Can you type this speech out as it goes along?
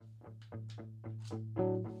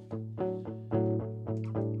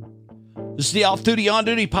This is the Off Duty, On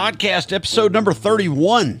Duty podcast, episode number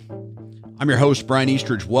 31. I'm your host, Brian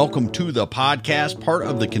Eastridge. Welcome to the podcast, part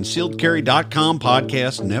of the concealedcarry.com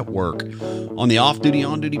podcast network. On the Off Duty,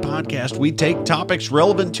 On Duty podcast, we take topics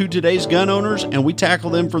relevant to today's gun owners and we tackle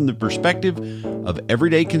them from the perspective of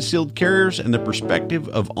everyday concealed carriers and the perspective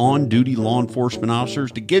of on-duty law enforcement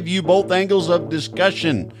officers to give you both angles of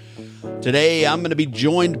discussion. Today, I'm going to be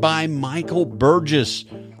joined by Michael Burgess.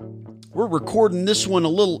 We're recording this one a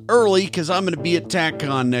little early because I'm going to be at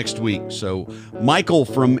TACCON next week. So Michael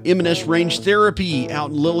from M&S Range Therapy out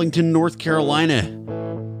in Lillington, North Carolina.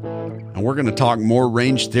 And we're going to talk more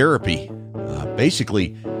range therapy.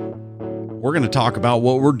 Basically, we're going to talk about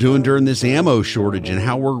what we're doing during this ammo shortage and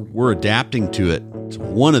how we're adapting to it. It's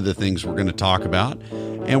one of the things we're going to talk about.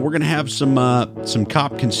 And we're going to have some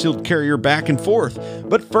cop concealed carrier back and forth.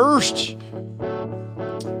 But first,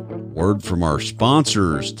 word from our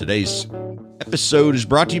sponsors. Today's episode is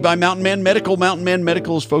brought to you by Mountain Man Medical. Mountain Man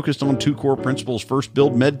Medical is focused on two core principles. First,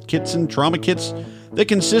 build med kits and trauma kits that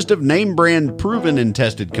consist of name brand proven and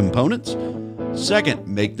tested components. Second,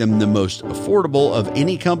 make them the most affordable of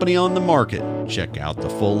any company on the market. Check out the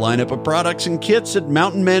full lineup of products and kits at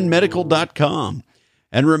mountainmanmedical.com.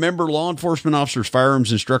 And remember, law enforcement officers,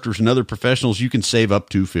 firearms instructors, and other professionals, you can save up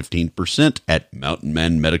to 15% at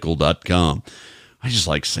mountainmanmedical.com. I just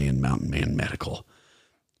like saying Mountain Man Medical.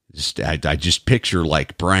 I just picture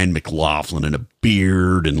like Brian McLaughlin in a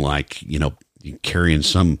beard and like, carrying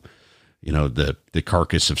some, the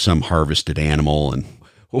carcass of some harvested animal and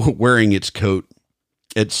wearing its coat,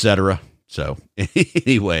 etc. So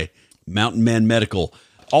anyway, Mountain Man Medical.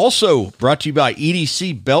 Also brought to you by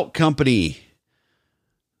EDC Belt Company.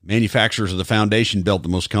 Manufacturers of the Foundation Belt, the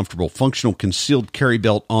most comfortable functional concealed carry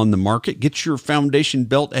belt on the market. Get your Foundation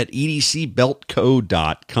belt at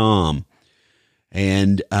edcbeltco.com.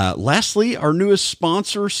 And lastly, our newest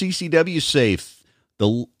sponsor, CCW Safe,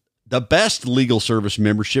 the best legal service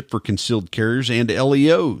membership for concealed carriers and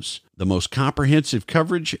LEOs. The most comprehensive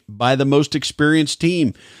coverage by the most experienced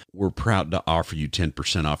team. We're proud to offer you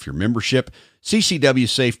 10% off your membership.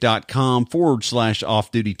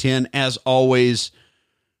 ccwsafe.com/offduty10. As always,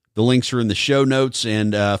 the links are in the show notes.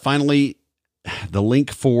 And finally, the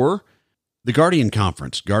link for the Guardian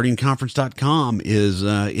Conference. GuardianConference.com is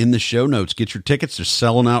in the show notes. Get your tickets. They're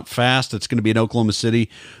selling out fast. It's going to be in Oklahoma City.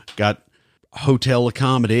 Got hotel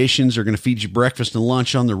accommodations. They're going to feed you breakfast and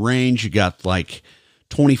lunch on the range. You got like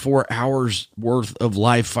 24 hours worth of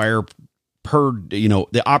live fire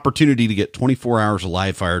the opportunity to get 24 hours of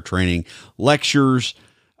live fire training, lectures,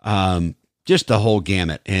 just the whole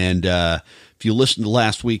gamut. And if you listen to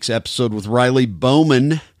last week's episode with Riley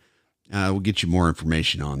Bowman, we'll get you more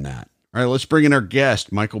information on that. All right, let's bring in our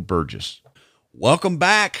guest, Michael Burgess. Welcome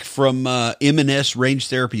back from M&S Range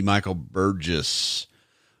Therapy, Michael Burgess.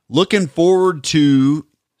 Looking forward to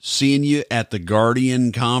seeing you at the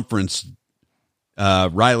Guardian Conference.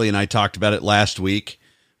 Riley and I talked about it last week,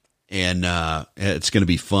 and it's going to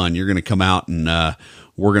be fun. You're going to come out, and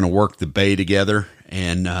we're going to work the bay together.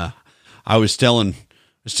 And I was telling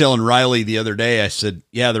Riley the other day, I said,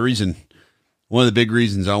 yeah, one of the big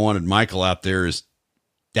reasons I wanted Michael out there is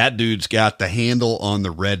that dude's got the handle on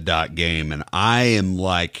the red dot game. And I am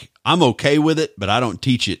like, I'm okay with it, but I don't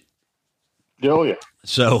teach it. Oh yeah.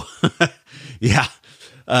 So yeah.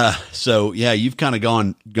 You've kind of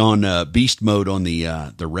gone beast mode on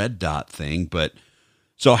the red dot thing, but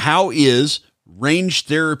so how is Range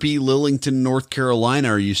Therapy, Lillington, North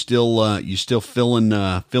Carolina? Are you still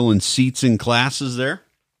filling seats in classes there?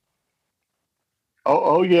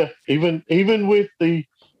 Oh yeah. Even with the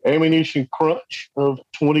ammunition crunch of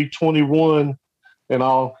 2021, and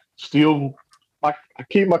I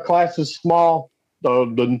keep my classes small,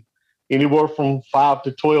 anywhere from 5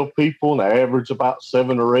 to 12 people, and I average about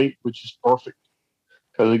 7 or 8, which is perfect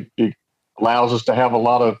because it allows us to have a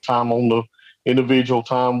lot of time on the individual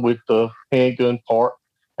time with the handgun part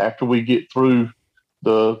after we get through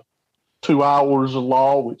the 2 hours of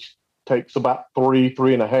law, which takes about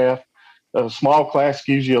 3.5. A small class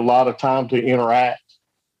gives you a lot of time to interact,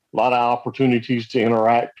 a lot of opportunities to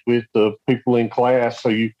interact with the people in class. So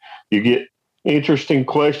you get interesting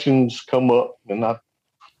questions come up. And I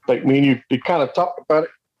think me and you kind of talked about it,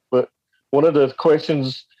 but one of the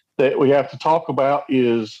questions that we have to talk about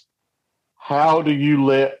is how do you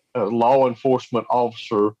let a law enforcement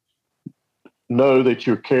officer know that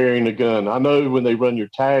you're carrying a gun? I know when they run your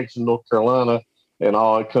tags in North Carolina and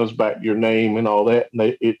all, it comes back to your name and all that,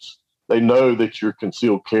 and they know that you're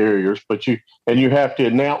concealed carriers, but you have to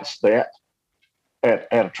announce that at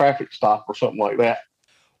a traffic stop or something like that.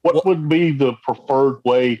 What would be the preferred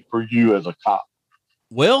way for you as a cop?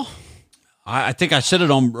 Well, I think I said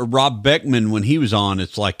it on Rob Beckman when he was on.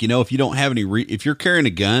 It's like, if you don't have any, if you're carrying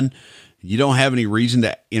a gun, you don't have any reason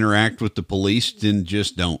to interact with the police, then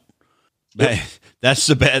just don't. Yep. That's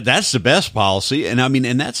the best policy. And I mean,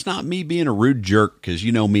 and that's not me being a rude jerk. Cause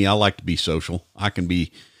you know me, I like to be social.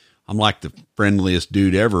 I'm like the friendliest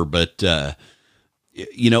dude ever, but,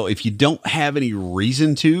 if you don't have any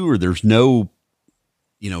reason to, or there's no,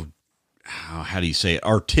 how do you say it?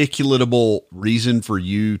 Articulatable reason for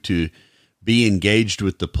you to be engaged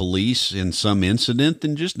with the police in some incident,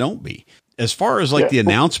 then just don't be. As far as the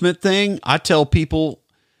announcement thing, I tell people,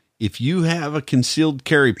 if you have a concealed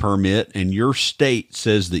carry permit and your state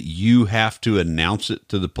says that you have to announce it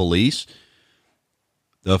to the police,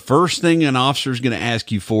 the first thing an officer is going to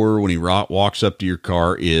ask you for when he walks up to your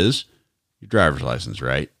car is your driver's license,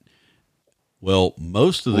 right? Well,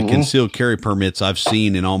 most of the concealed carry permits I've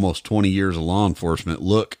seen in almost 20 years of law enforcement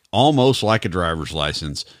look almost like a driver's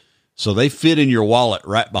license. So they fit in your wallet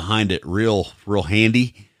right behind it, real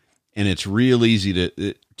handy. And it's real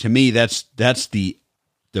easy to me, that's the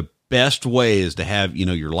best way is to have,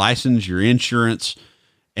 your license, your insurance,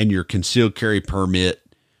 and your concealed carry permit.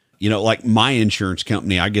 Like my insurance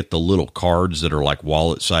company, I get the little cards that are like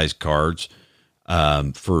wallet sized cards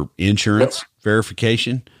for insurance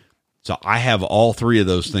verification. So I have all three of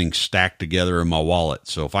those things stacked together in my wallet.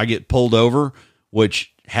 So if I get pulled over,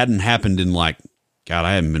 which hadn't happened in I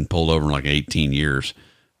haven't been pulled over in 18 years.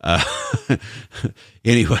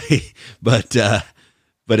 Anyway, but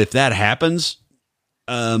if that happens,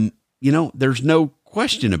 there's no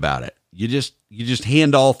question about it. You just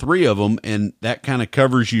hand all three of them, and that kind of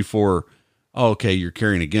covers you for, okay, you're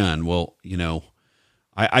carrying a gun. Well,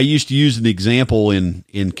 I used to use an example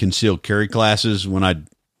in concealed carry classes when I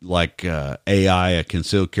a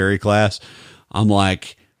concealed carry class. I'm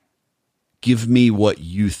like, give me what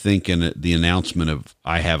you think in the announcement of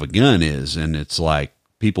I have a gun is. And it's like,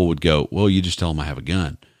 people would go, well, you just tell them I have a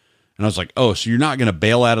gun. And I was like, oh, so you're not going to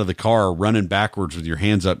bail out of the car running backwards with your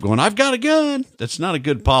hands up going, I've got a gun. That's not a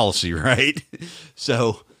good policy, right?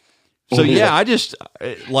 So yeah, I just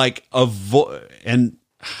avoid, and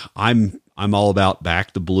I'm all about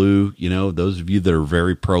back the blue. Those of you that are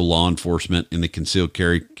very pro law enforcement in the concealed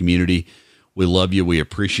carry community, we love you. We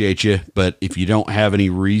appreciate you. But if you don't have any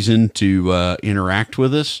reason to interact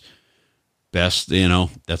with us, that's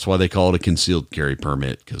why they call it a concealed carry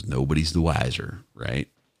permit, because nobody's the wiser, right?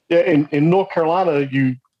 Yeah, in North Carolina,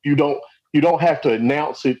 you don't have to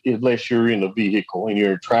announce it unless you're in a vehicle and you're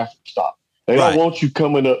in a traffic stop. They don't want you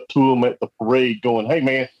coming up to them at the parade going, hey,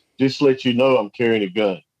 man, just to let you know I'm carrying a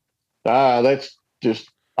gun. That's just,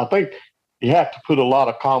 I think you have to put a lot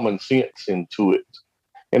of common sense into it.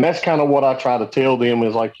 And that's kind of what I try to tell them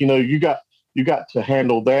is you got to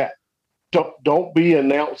handle that. Don't be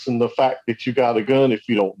announcing the fact that you got a gun if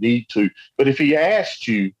you don't need to. But if he asked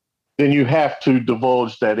you, then you have to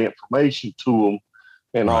divulge that information to them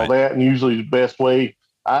and all that. And usually the best way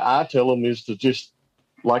I tell them is to just,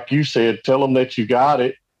 like you said, tell them that you got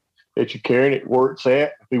it, that you're carrying it where it's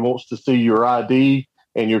at. If he wants to see your ID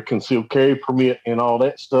and your concealed carry permit and all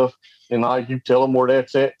that stuff, and you tell them where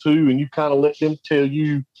that's at too, and you kind of let them tell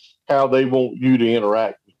you how they want you to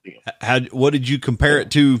interact with them. What did you compare it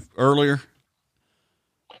to earlier?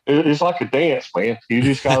 It's like a dance, man. You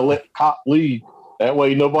just got to let the cop lead. That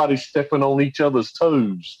way nobody's stepping on each other's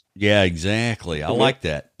toes. Yeah, exactly. I like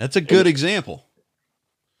that. That's a good example.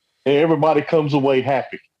 And everybody comes away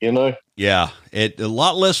happy, Yeah, a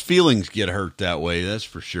lot less feelings get hurt that way. That's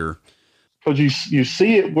for sure. Because you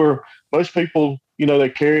see it where most people, they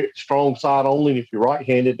carry it strong side only. And if you're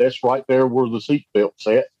right-handed, that's right there where the seatbelt's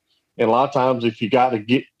at. And a lot of times if you got to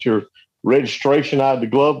get your registration out of the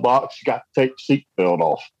glove box, you got to take the seatbelt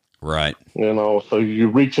off. Right. So you're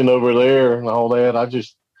reaching over there and all that.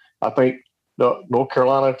 I think North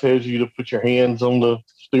Carolina tells you to put your hands on the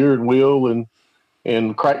steering wheel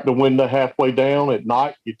and crack the window halfway down at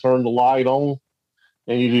night. You turn the light on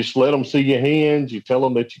and you just let them see your hands. You tell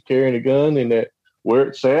them that you're carrying a gun and that where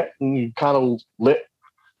it's at, and you kind of let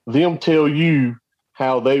them tell you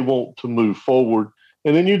how they want to move forward.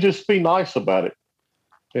 And then you just be nice about it,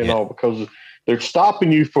 because they're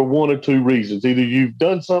stopping you for one or two reasons. Either you've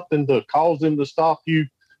done something to cause them to stop you,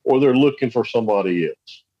 or they're looking for somebody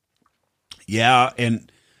else. Yeah.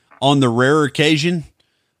 And on the rare occasion,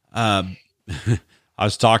 I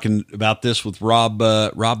was talking about this with Rob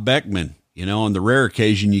Beckman, on the rare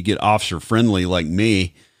occasion you get officer friendly like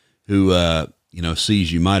me who,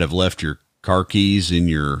 sees you might have left your car keys in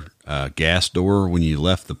your gas door when you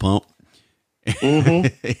left the pump.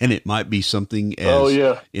 Mm-hmm. And it might be something Oh as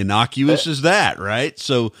yeah, innocuous as that, right?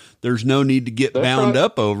 So there's no need to get that's bound right.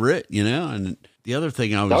 up over it, And the other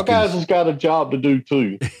thing I was Y'all going guys to, has got a job to do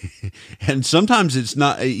too. and sometimes it's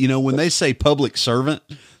not, when they say public servant,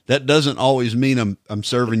 that doesn't always mean I'm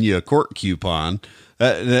serving you a court coupon.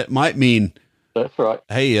 That might mean, That's right.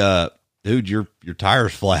 hey, dude, your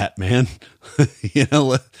tire's flat, man.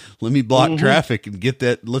 Let me block Mm-hmm. traffic and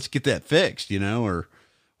let's get that fixed, or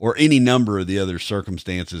any number of the other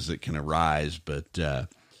circumstances that can arise. But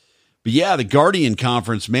yeah, the Guardian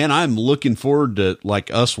Conference, man, I'm looking forward to like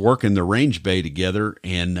us working the range bay together.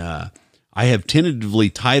 And I have tentatively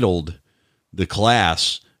titled the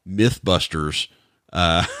class Mythbusters.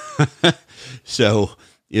 So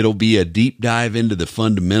it'll be a deep dive into the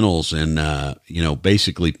fundamentals and,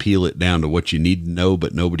 basically peel it down to what you need to know,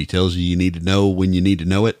 but nobody tells you need to know when you need to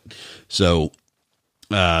know it. So,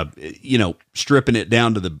 stripping it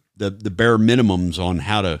down to the bare minimums on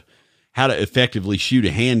how to effectively shoot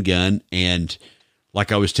a handgun. And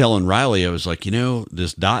like I was telling Riley, I was like,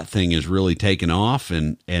 this dot thing is really taken off,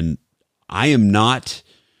 and I have not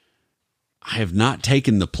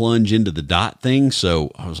taken the plunge into the dot thing.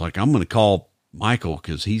 So I was like, I'm going to call Michael,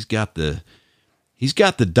 cause he's got the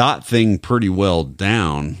dot thing pretty well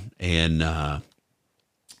down. And,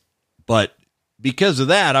 but because of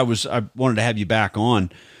that, I wanted to have you back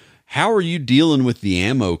on. How are you dealing with the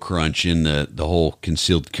ammo crunch in the whole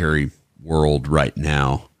concealed carry world right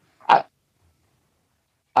now? I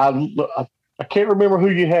can't remember who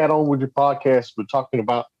you had on with your podcast, but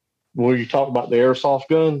where you talk about the airsoft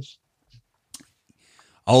guns.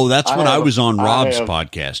 Oh, that's when I was on Rob's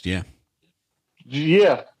podcast. Yeah.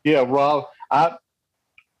 Yeah, Rob. I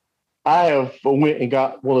have went and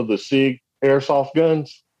got one of the SIG airsoft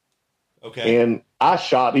guns. Okay. And I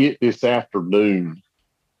shot it this afternoon.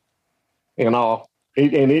 And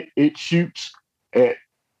it shoots at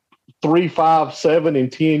 3, 5, 7,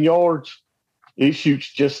 and 10 yards. It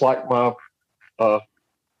shoots just like my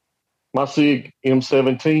SIG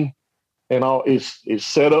M17, and it's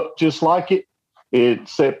set up just like it.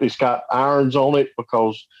 Except it's got irons on it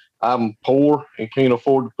because I'm poor and can't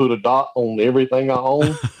afford to put a dot on everything I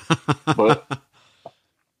own. But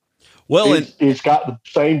well, it's got the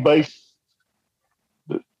same base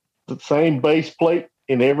plate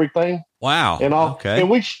and everything. Wow. And okay. And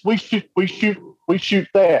we shoot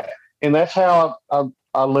that, and that's how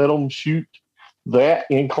I let them shoot that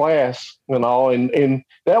in class and all. And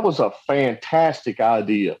that was a fantastic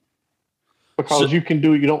idea because you can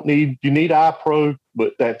do it. You need iPro,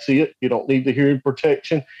 but that's it. You don't need the hearing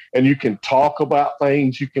protection, and you can talk about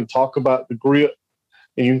things. You can talk about the grip,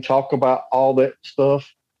 and you can talk about all that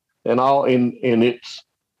stuff and all. And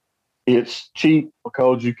it's cheap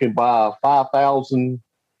because you can buy 5,000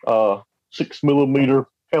 6mm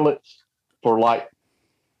pellets for like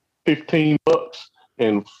 $15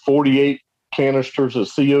 and 48 canisters of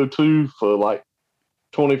CO2 for like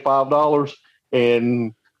 $25,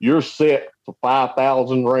 and you're set for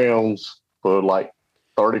 5,000 rounds for like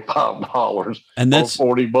 $35, and that's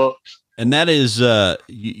 $40. And that is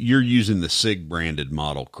you're using the SIG branded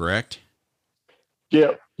model, correct?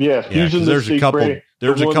 Yeah. Using there's the a couple. brand,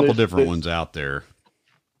 There's a couple different ones out there.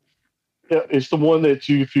 Yeah, it's the one that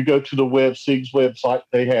if you go to the SIG's website,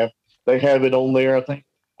 they have it on there. I think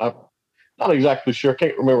I'm not exactly sure. I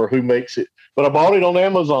can't remember who makes it, but I bought it on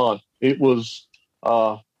Amazon. It was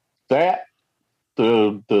that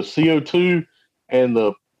the CO2 and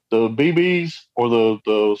the BBs or the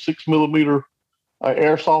 6mm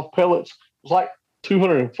airsoft pellets. It was like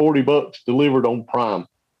 $240 delivered on Prime,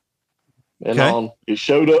 and it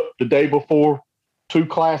showed up the day before 2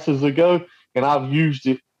 classes ago, and I've used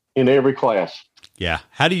it in every class. Yeah.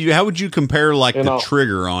 How would you compare like the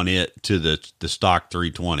trigger on it to the stock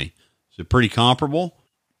 320? Is it pretty comparable?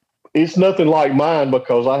 It's nothing like mine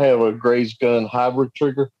because I have a Graze Gun hybrid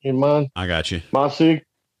trigger in mine. I got you. My SIG.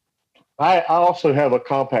 I also have a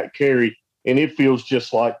compact carry, and it feels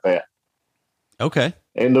just like that. Okay.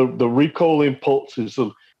 And the recoil impulse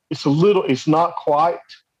it's not quite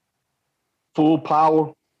full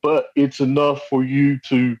power, but it's enough for you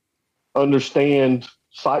to understand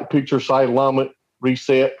sight picture, sight alignment,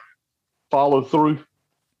 reset, follow through.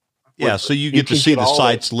 Yeah, so you get to see the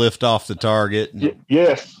sights lift off the target.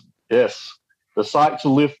 Yes. The sights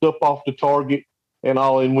will lift up off the target and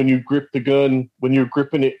all. And when you grip the gun, when you're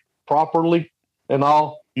gripping it properly and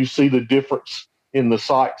all, you see the difference in the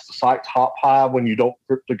sights. The sights hop high when you don't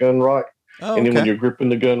grip the gun right. Oh, and then when you're gripping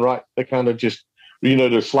the gun right, they kind of just,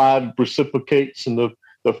 the slide reciprocates and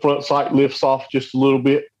the front sight lifts off just a little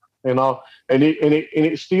bit and all. And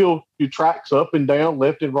it still, it tracks up and down,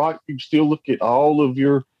 left and right. You still look at all of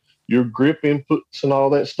your your grip inputs and all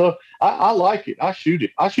that stuff. I like it. I shoot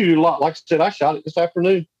it. I shoot it a lot. Like I said, I shot it this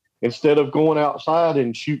afternoon instead of going outside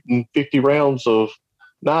and shooting 50 rounds of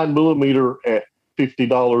 9mm at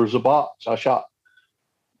 $50 a box. I shot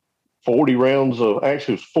 40 rounds of,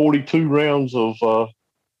 actually, it was 42 rounds of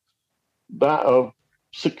 6mm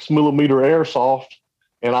airsoft,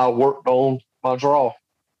 and I worked on my draw.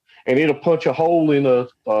 And it'll punch a hole in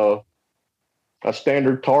a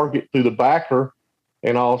standard target through the backer.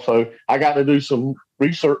 And also, I got to do some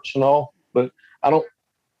research and all, but I don't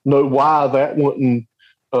know why that wouldn't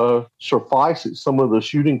suffice it. Some of the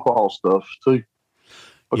shooting qual stuff too,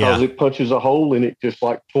 because it punches a hole in it just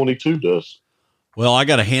like 22 does. Well, I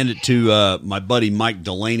got to hand it to my buddy Mike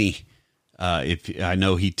Delaney. If I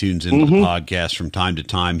know he tunes into the podcast from time to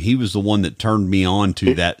time, he was the one that turned me on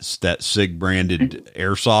to that SIG branded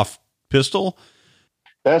airsoft pistol.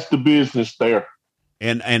 That's the business there.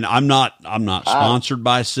 And I'm not sponsored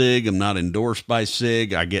by SIG. I'm not endorsed by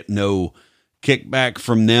SIG. I get no kickback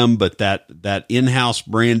from them, but that in-house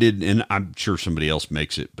branded, and I'm sure somebody else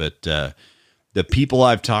makes it, but the people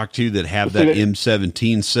I've talked to that have that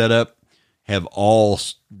M17 setup have all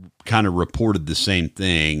kind of reported the same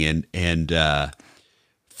thing. And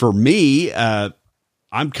for me,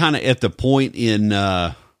 I'm kind of at the point in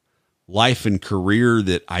life and career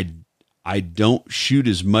that I don't shoot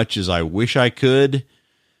as much as I wish I could.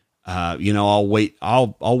 I'll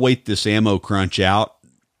wait this ammo crunch out.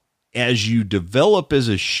 As you develop as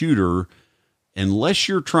a shooter, unless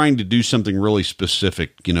you're trying to do something really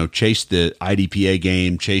specific, chase the IDPA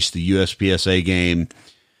game, chase the USPSA game,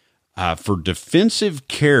 for defensive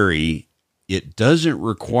carry, it doesn't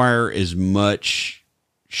require as much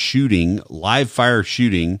shooting, live fire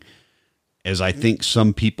shooting, as I think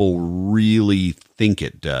some people really think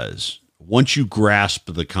it does once you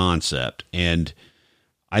grasp the concept. And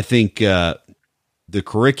I think the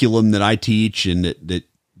curriculum that I teach and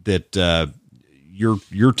that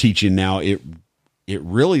you're teaching now, it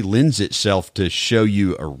really lends itself to show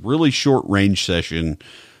you a really short range session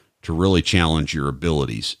to really challenge your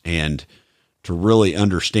abilities and to really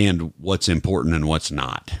understand what's important and what's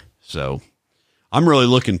not. So I'm really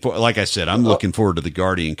looking for, like I said, I'm looking forward to the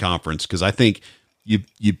Guardian Conference, because I think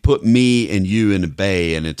you put me and you in a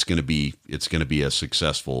bay, and it's going to be a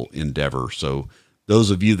successful endeavor. So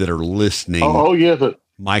those of you that are listening,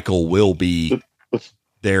 Michael will be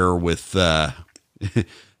there with at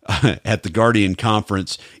the Guardian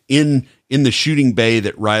Conference in the shooting bay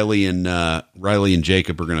that Riley and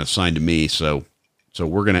Jacob are going to assign to me. So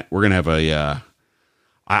we're gonna have a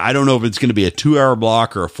I don't know if it's going to be a 2-hour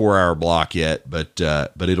block or a 4-hour block yet, but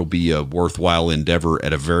it'll be a worthwhile endeavor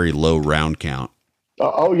at a very low round count.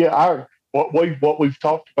 What we've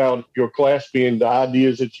talked about, your class being the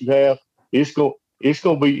ideas that you have, it's going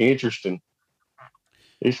to be interesting.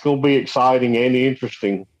 It's going to be exciting and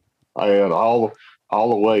interesting, and all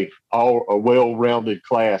the way, a well-rounded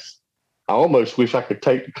class. I almost wish I could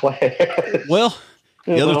take the class. Well,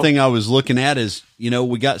 the other thing I was looking at is,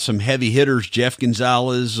 we got some heavy hitters. Jeff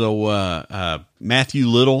Gonzalez, Matthew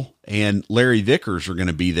Little, and Larry Vickers are going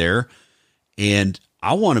to be there. And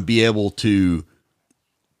I want to be able to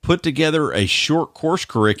put together a short course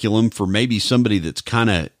curriculum for maybe somebody that's kind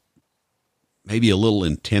of maybe a little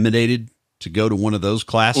intimidated to go to one of those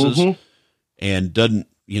classes and doesn't,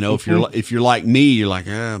 if you're like me, you're like,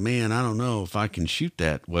 oh man, I don't know if I can shoot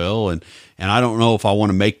that well. And I don't know if I want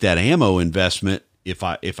to make that ammo investment. If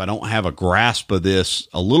I don't have a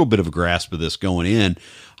little bit of a grasp of this going in.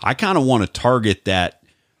 I kind of want to target that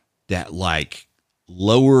like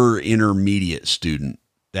lower intermediate student,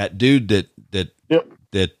 that dude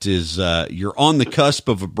that is, you're on the cusp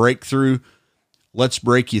of a breakthrough. Let's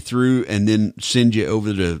break you through and then send you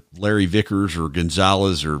over to Larry Vickers or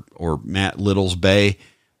Gonzalez or Matt Little's bay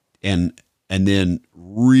and then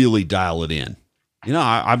really dial it in.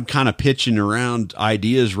 I'm kind of pitching around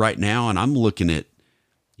ideas right now, and I'm looking at,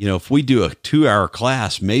 if we do a 2-hour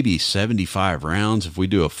class, maybe 75 rounds. If we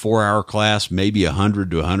do a 4-hour class, maybe 100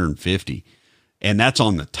 to 150. And that's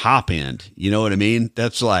on the top end. You know what I mean?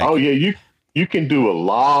 That's like, oh yeah, you can do a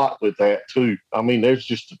lot with that too. I mean, there's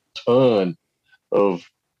just a ton of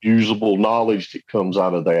usable knowledge that comes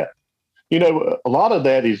out of that. A lot of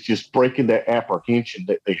that is just breaking that apprehension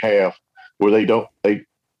that they have where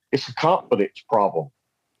it's a confidence problem.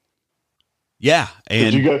 Yeah.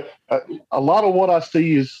 And a lot of what I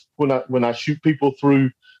see is when I shoot people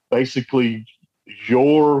through basically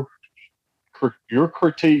your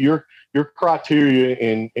critique, your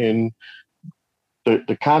criteria and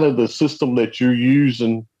the kind of the system that you're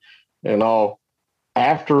using and all,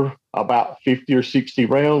 after about 50 or 60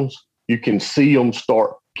 rounds, you can see them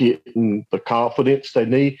start getting the confidence they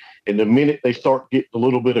need. And the minute they start getting a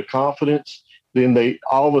little bit of confidence, then they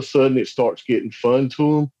all of a sudden it starts getting fun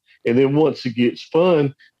to them. And then once it gets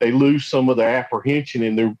fun, they lose some of the apprehension,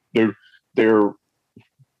 and they're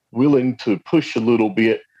willing to push a little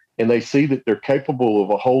bit, and they see that they're capable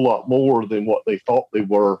of a whole lot more than what they thought they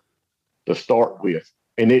were to start with.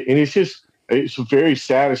 And it's very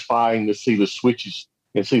satisfying to see the switches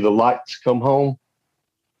and see the lights come home.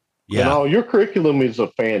 Yeah. And all your curriculum is a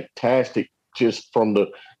fantastic, just from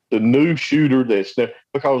the new shooter that's there,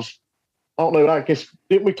 because I don't know, I guess,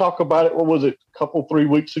 didn't we talk about it? What was it, a couple, 3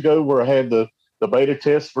 weeks ago, where I had the beta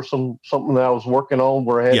test for something that I was working on,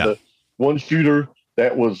 where I had the one shooter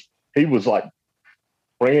he was like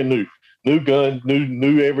brand new gun,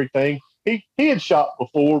 new everything. He had shot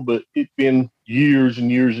before, but it'd been years and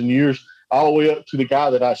years and years, all the way up to the guy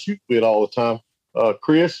that I shoot with all the time,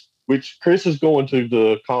 Chris, which Chris is going to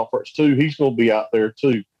the conference too. He's going to be out there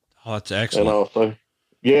too. Oh, that's excellent. And also,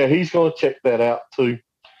 yeah, he's going to check that out too.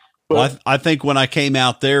 But, well, I think when I came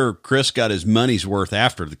out there, Chris got his money's worth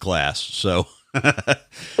after the class. So,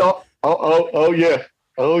 oh yeah.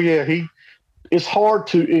 It's hard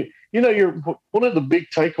to, one of the big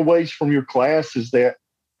takeaways from your class is that,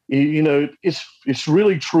 it's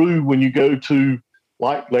really true when you go to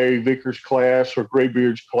like Larry Vickers' class or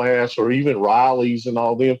Graybeard's class or even Riley's and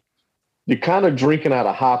all them. You're kind of drinking out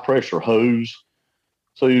of high pressure hose.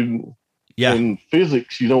 So in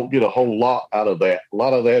physics, you don't get a whole lot out of that. A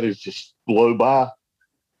lot of that is just blow by.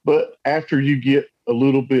 But after you get a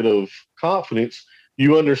little bit of confidence,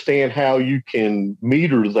 you understand how you can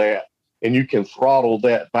meter that and you can throttle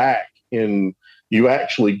that back, and you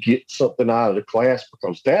actually get something out of the class,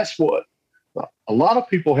 because that's what a lot of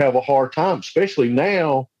people have a hard time, especially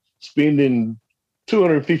now, spending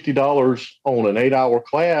 $250 on an 8-hour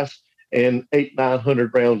class and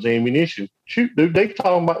 900 rounds of ammunition. Shoot, dude, they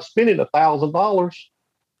talking about spending $1,000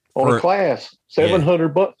 on a class,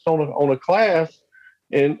 $700 on a class,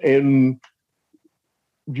 and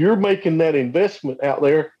you're making that investment out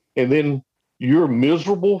there, and then you're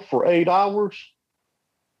miserable for 8 hours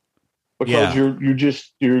because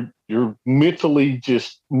you're mentally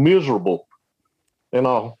just miserable. And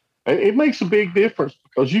all it makes a big difference,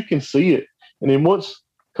 because you can see it. And then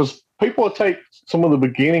because people will take some of the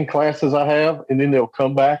beginning classes I have, and then they'll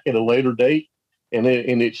come back at a later date, and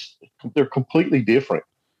they're completely different,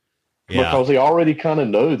 because they already kind of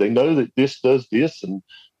know. They know that this does this, and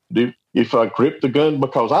if I grip the gun,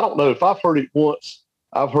 because I don't know, if I've heard it once,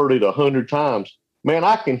 I've heard it 100 times. Man,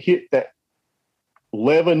 I can hit that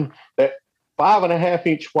 5.5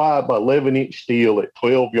 inch wide by 11 inch steel at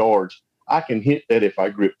 12 yards. I can hit that if I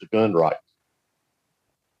grip the gun right.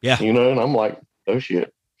 Yeah. And I'm like, oh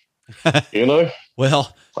shit.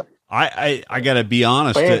 Well, I got to be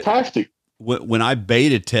honest. Fantastic. When I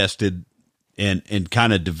beta tested and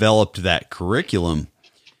kind of developed that curriculum,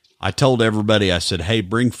 I told everybody, I said, hey,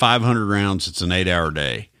 bring 500 rounds. It's an 8-hour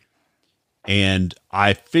day. And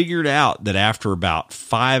I figured out that after about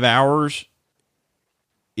 5 hours,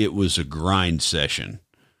 it was a grind session.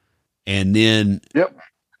 And then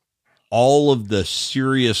all of the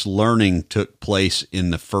serious learning took place in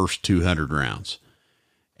the first 200 rounds.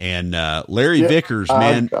 And Larry Vickers,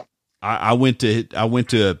 man, I went to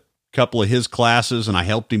a couple of his classes, and I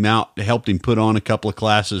helped him put on a couple of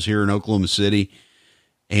classes here in Oklahoma City.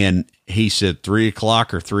 And he said 3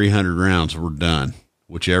 o'clock or 300 rounds, we're done,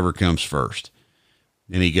 whichever comes first.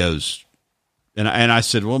 And he goes, and I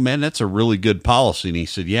said, well, man, that's a really good policy. And he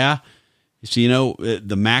said, yeah. So,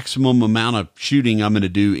 the maximum amount of shooting I'm going to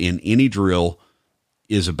do in any drill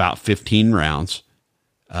is about 15 rounds.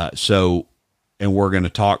 And we're going to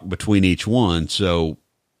talk between each one. So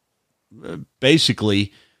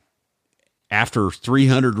basically, after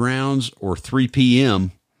 300 rounds or 3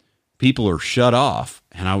 p.m., people are shut off.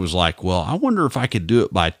 And I was like, well, I wonder if I could do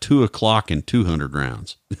it by 2 o'clock and 200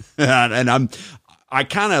 rounds. And I'm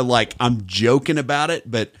joking about it,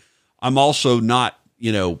 but I'm also not,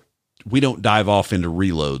 we don't dive off into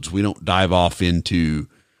reloads. We don't dive off into,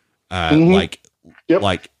 like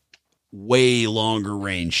way longer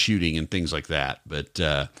range shooting and things like that. But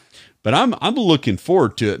I'm looking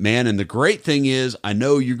forward to it, man. And the great thing is, I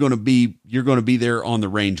know you're going to be there on the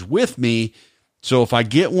range with me. So if I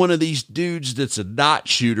get one of these dudes that's a dot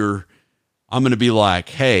shooter, I'm going to be like,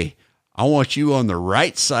 hey, I want you on the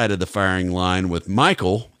right side of the firing line with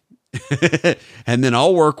Michael. And then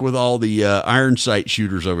I'll work with all the iron sight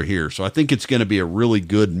shooters over here. So I think it's going to be a really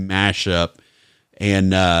good mashup.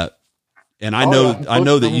 And I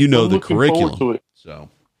know that you know the curriculum. So,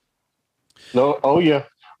 no, oh yeah.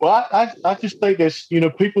 Well, I just think that's,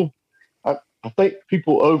 people, I think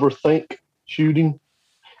people overthink shooting.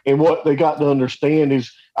 And what they got to understand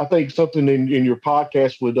is, I think something in your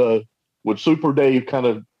podcast with Super Dave kind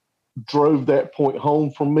of drove that point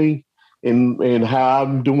home for me, and how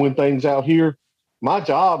I'm doing things out here. My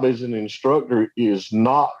job as an instructor is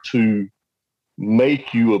not to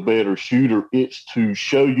make you a better shooter. It's to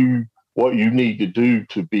show you what you need to do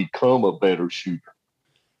to become a better shooter.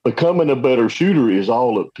 Becoming a better shooter is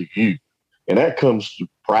all up to you. And that comes through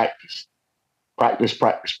practice, practice,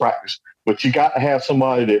 practice, practice. But you got to have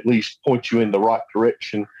somebody to at least point you in the right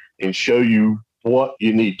direction and show you what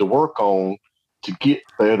you need to work on to get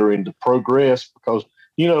better and to progress. Because,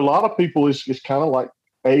 a lot of people, it's kind of like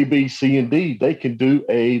A, B, C, and D. They can do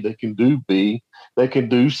A, they can do B, they can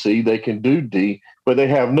do C, they can do D, but they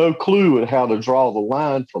have no clue at how to draw the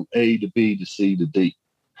line from A to B to C to D.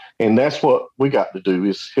 And that's what we got to do,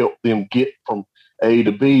 is help them get from A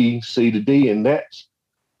to B, C to D. And that's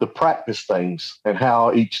the practice things and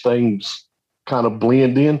how each thing's kind of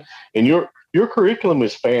blend in. And your curriculum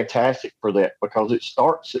is fantastic for that, because it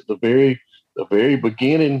starts at the very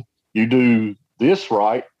beginning. You do this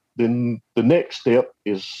right, then the next step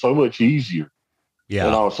is so much easier.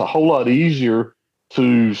 Yeah. It's a whole lot easier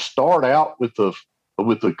to start out with a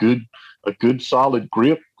good solid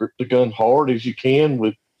grip the gun hard as you can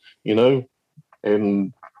with,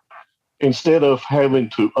 and instead of having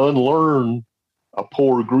to unlearn a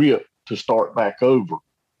poor grip to start back over.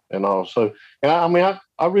 And also, I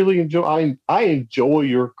really enjoy, I enjoy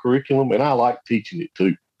your curriculum, and I like teaching it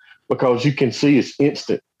too, because you can see it's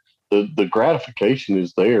instant. The gratification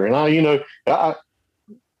is there. And I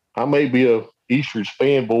may be a Easter's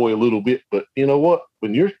fanboy a little bit, but you know what?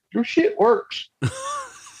 When your shit works,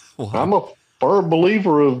 Well, I'm a firm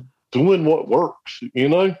believer of doing what works,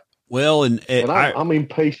 Well, and I'm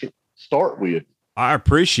impatient to start with. I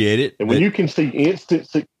appreciate it. And when you can see instant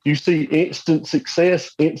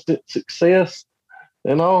success,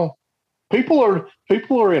 and all, people are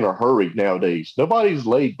in a hurry nowadays. Nobody's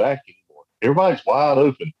laid back anymore. Everybody's wide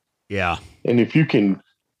open. Yeah. And if you can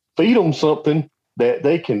feed them something that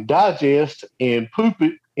they can digest and poop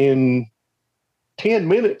it in 10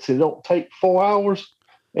 minutes, it don't take 4 hours,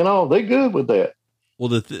 they're good with that. Well,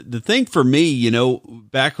 the thing for me,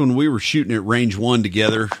 back when we were shooting at Range 1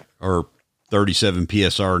 together, or 37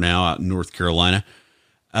 PSR now out in North Carolina,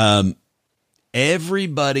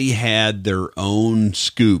 everybody had their own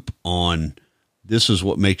scoop on, this is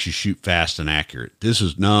what makes you shoot fast and accurate. This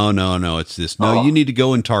is no, it's this. No, you need to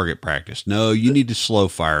go in target practice. No, you need to slow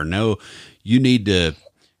fire. No, you need to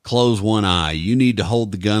close one eye. You need to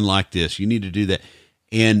hold the gun like this. You need to do that.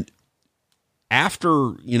 And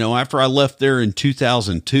after I left there in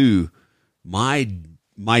 2002, my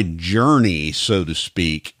journey, so to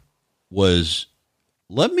speak, was,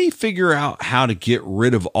 let me figure out how to get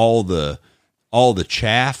rid of all the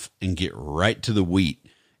chaff and get right to the wheat.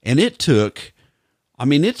 And it took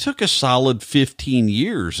a solid 15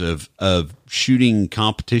 years of shooting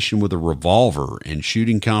competition with a revolver and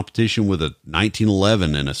shooting competition with a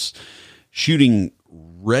 1911 and shooting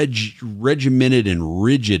regimented and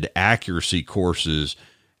rigid accuracy courses,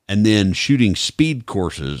 and then shooting speed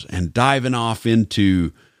courses, and diving off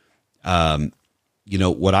into,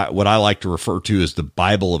 what I like to refer to as the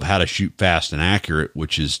Bible of how to shoot fast and accurate,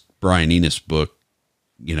 which is Brian Enos' book,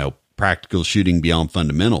 Practical Shooting Beyond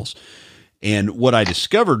Fundamentals. And what I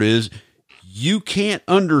discovered is you can't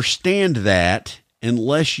understand that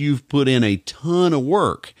unless you've put in a ton of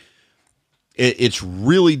work. It's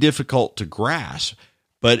really difficult to grasp.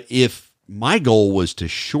 But if my goal was to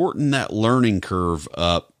shorten that learning curve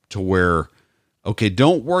up to where, okay,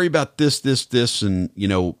 don't worry about this, and,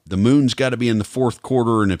 the moon's got to be in the fourth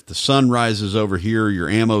quarter, and if the sun rises over here, your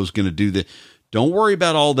ammo is going to do that. Don't worry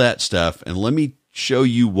about all that stuff, and let me show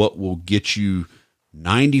you what will get you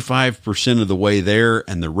 95% of the way there,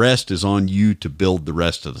 and the rest is on you to build the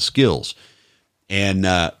rest of the skills. And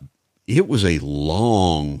it was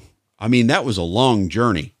that was a long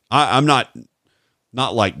journey. I'm not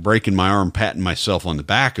like breaking my arm, patting myself on the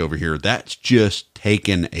back over here. That's just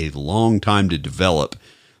taken a long time to develop.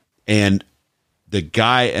 And the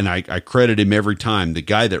guy, and I credit him every time, the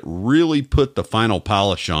guy that really put the final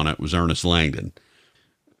polish on it was Ernest Langdon.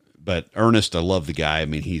 But Ernest, I love the guy. I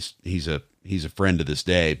mean, he's a friend to this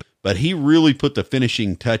day, but he really put the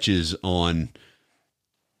finishing touches on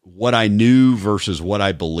what I knew versus what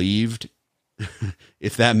I believed,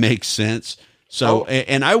 if that makes sense. So,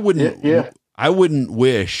 and I wouldn't, I wouldn't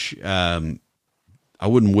wish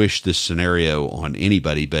this scenario on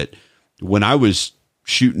anybody, but when I was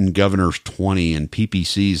shooting Governor's 20 and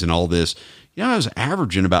PPCs and all this, I was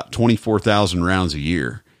averaging about 24,000 rounds a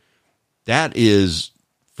year. That is,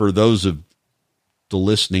 for those of the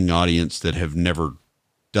listening audience that have never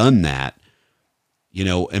done that,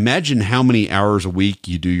 imagine how many hours a week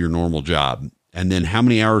you do your normal job, and then how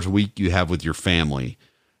many hours a week you have with your family,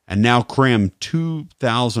 and now cram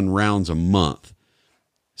 2,000 rounds a month.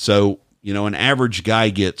 So, an average guy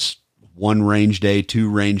gets 1 range day, 2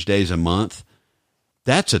 range days a month.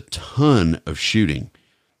 That's a ton of shooting.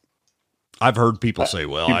 I've heard people say,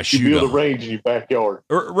 well, I shoot you build a range in your backyard.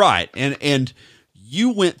 Right. And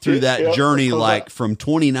you went through that journey from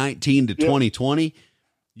 2019 to 2020.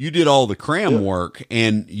 You did all the cram work,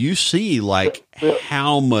 and you see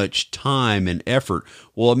how much time and effort.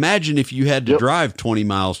 Well, imagine if you had to drive 20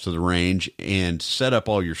 miles to the range and set up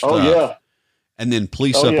all your stuff and then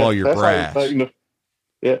police up all your brass.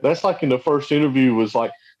 That's like in the first interview was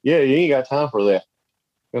like, you ain't got time for that.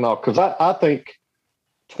 Because I think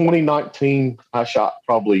 2019, I shot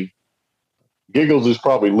probably, Giggles is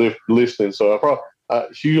probably listening, so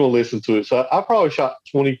she's going to listen to it. So I probably shot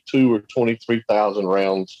 22 or 23,000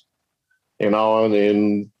 rounds and all.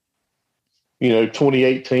 And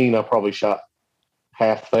 2018, I probably shot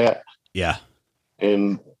half that. Yeah.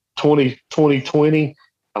 And 2020,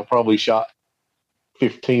 I probably shot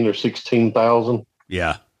 15 or 16,000.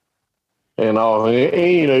 Yeah. And all.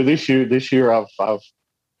 And, this year I'm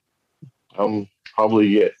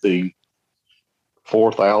probably at the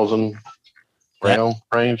 4,000 round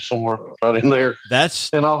range, somewhere right in there.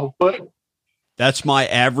 That's my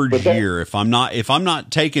average year. If I'm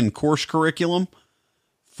not taking course curriculum,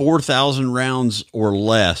 4,000 rounds or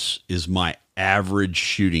less is my average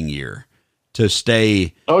shooting year to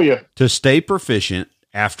stay proficient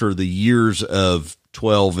after the years of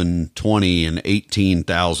 12 and 20 and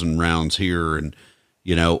 18,000 rounds here. And,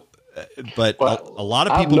 but a lot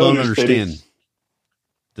of people don't understand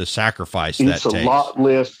the sacrifice that takes. It's a lot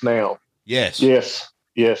less now. Yes.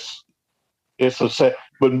 It's a set,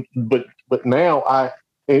 but now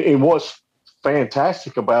and what's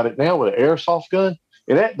fantastic about it now with an airsoft gun,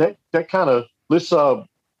 and that kind of, let's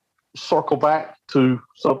circle back to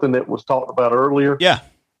something that was talked about earlier. Yeah.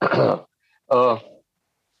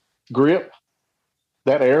 Grip,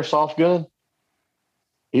 that airsoft gun,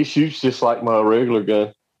 it shoots just like my regular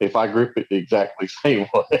gun if I grip it the exactly same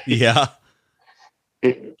way. Yeah.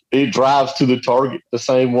 It drives to the target the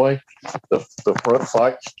same way. The front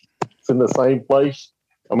sight's in the same place.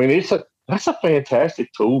 I mean, that's a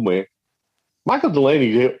fantastic tool, man. Michael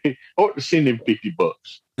Delaney, I ought to send him $50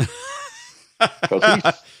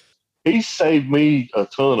 because he saved me a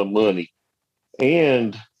ton of money,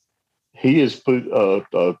 and he has put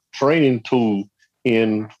a training tool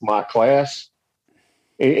in my class,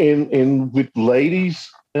 and with ladies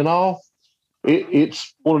and all.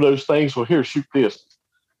 It's one of those things. Well, here, shoot this.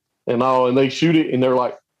 And all, and they shoot it, and they're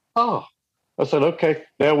like, "Oh," I said, "Okay."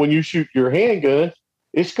 Now, when you shoot your handgun,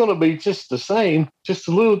 it's going to be just the same, just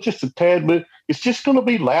a tad bit. It's just going to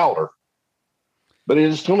be louder, but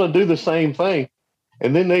it's going to do the same thing.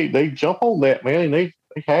 And then they jump on that, man, and they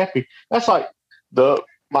happy. That's like I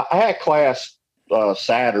had class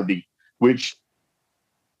Saturday, which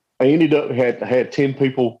I ended up had 10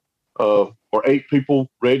 people or 8 people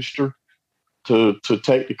register to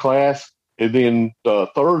take the class. And then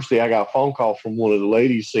Thursday, I got a phone call from one of the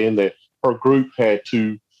ladies saying that her group had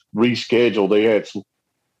to reschedule. They had some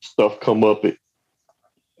stuff come up. I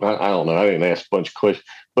don't know. I didn't ask a bunch of questions,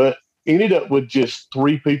 but ended up with just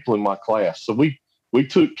 3 people in my class. So we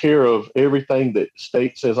took care of everything that the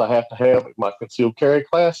state says I have to have in my concealed carry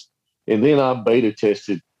class. And then I beta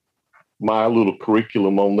tested my little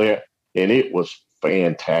curriculum on that, and it was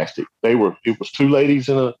fantastic. It was 2 ladies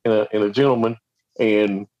and a gentleman,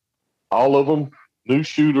 and all of them new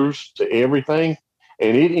shooters to everything.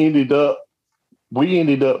 And we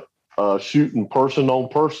ended up shooting person on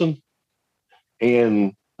person,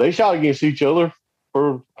 and they shot against each other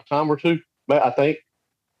for a time or two, I think,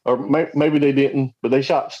 or maybe they didn't, but they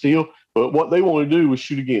shot still. But what they wanted to do was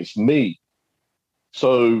shoot against me.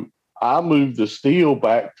 So I moved the steel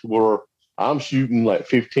back to where I'm shooting like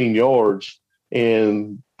 15 yards,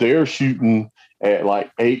 and they're shooting at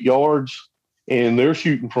like 8 yards. And they're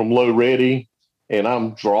shooting from low ready, and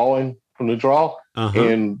I'm drawing from the draw. Uh-huh.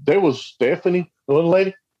 And there was Stephanie, the little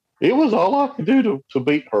lady. It was all I could do to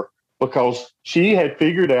beat her, because she had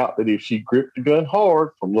figured out that if she gripped the gun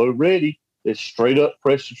hard from low ready, that straight up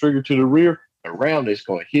press the trigger to the rear, the round is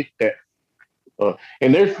going to hit that.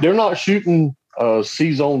 And they're not shooting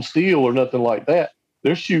C-zone steel or nothing like that.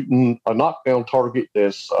 They're shooting a knockdown target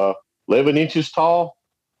that's 11 inches tall.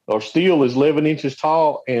 Our steel is 11 inches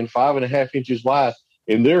tall and 5.5 inches wide,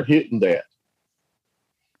 and they're hitting that.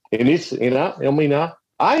 And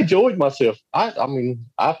I enjoyed myself. I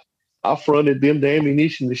fronted them the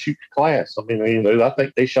ammunition to shoot the class. I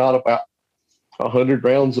think they shot about 100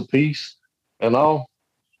 rounds apiece and all.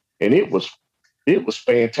 And it was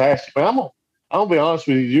fantastic. I'll be honest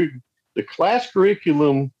with you. The class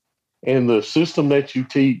curriculum and the system that you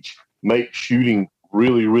teach makes shooting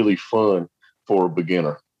really, really fun for a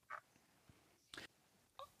beginner.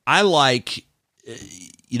 I like,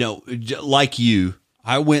 like you,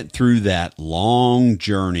 I went through that long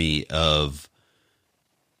journey of,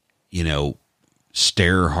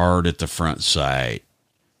 stare hard at the front sight,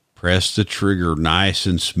 press the trigger nice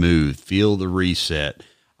and smooth, feel the reset.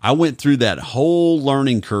 I went through that whole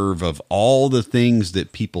learning curve of all the things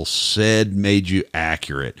that people said made you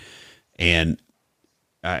accurate. And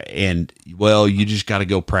well, you just got to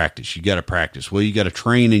go practice. You got to practice. Well, you got to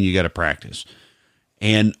train and you got to practice.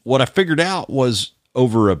 And what I figured out was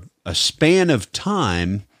over a span of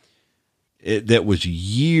time that was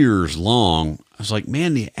years long, I was like,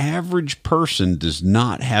 man, the average person does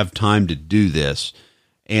not have time to do this.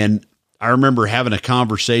 And I remember having a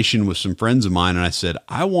conversation with some friends of mine, and I said,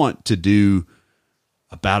 I want to do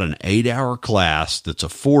about an 8-hour class that's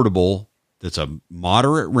affordable, that's a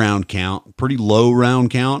moderate round count, pretty low round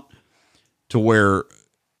count, to where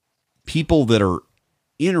people that are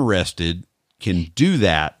interested can do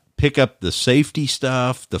that, pick up the safety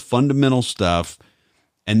stuff, the fundamental stuff,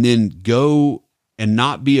 and then go and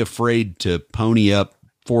not be afraid to pony up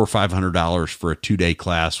 $400 or $500 for a 2-day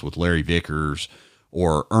class with Larry Vickers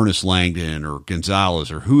or Ernest Langdon or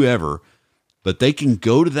Gonzalez or whoever, but they can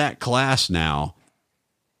go to that class now,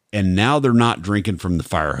 and now they're not drinking from the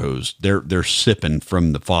fire hose. They're sipping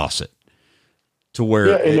from the faucet, to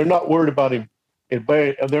where they're not worried about him.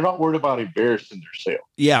 They're not worried about embarrassing themselves.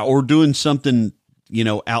 Yeah, or doing something,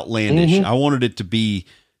 outlandish. Mm-hmm. I wanted it to be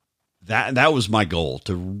that. That was my goal,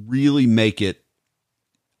 to really make it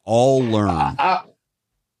all learn. I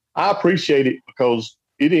appreciate it, because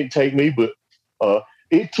it didn't take me, but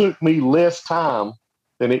it took me less time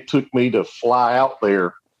than it took me to fly out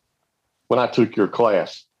there when I took your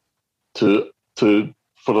class for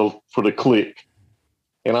the click.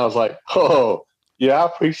 And I was like, oh yeah, I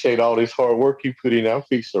appreciate all this hard work you put in. I'm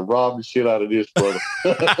fixing to rob the shit out of this, brother.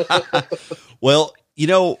 Well,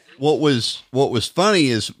 what was funny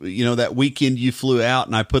is, that weekend you flew out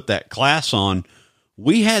and I put that class on,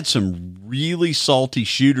 we had some really salty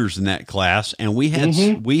shooters in that class, and we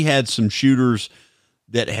had some shooters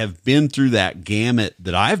that have been through that gamut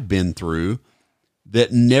that I've been through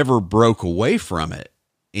that never broke away from it.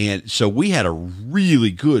 And so we had a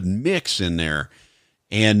really good mix in there.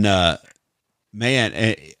 And,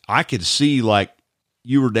 man, I could see, like,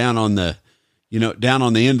 you were down on the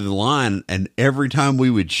end of the line, and every time we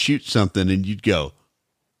would shoot something and you'd go,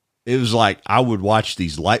 it was like I would watch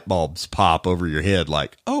these light bulbs pop over your head,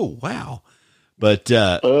 like, oh, wow. But,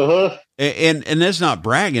 and that's not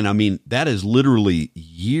bragging. I mean, that is literally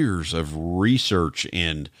years of research.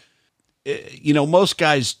 And, most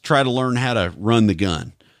guys try to learn how to run the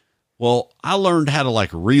gun. Well, I learned how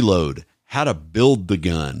to reload, how to build the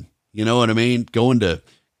gun. You know what I mean? Going to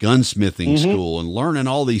gunsmithing school and learning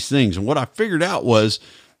all these things. And what I figured out was,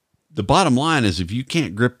 the bottom line is, if you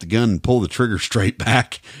can't grip the gun and pull the trigger straight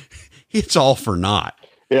back, it's all for naught.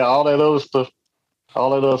 Yeah. All that other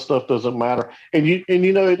stuff doesn't matter. And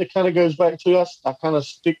it kind of goes back to us. I kind of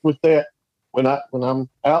stick with that when I'm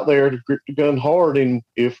out there to grip the gun hard. And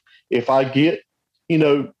if I get,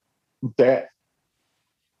 that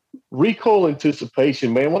recoil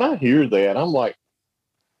anticipation, man, when I hear that, I'm like,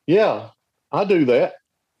 yeah, I do that.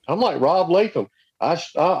 I'm like Rob Latham.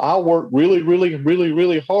 I work really, really, really,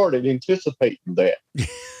 really hard at anticipating that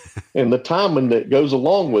and the timing that goes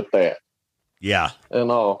along with that. Yeah.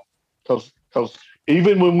 And because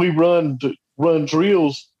even when we run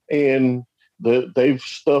drills and they've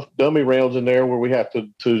stuffed dummy rounds in there where we have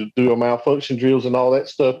to do a malfunction drills and all that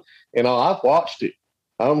stuff, and I've watched it.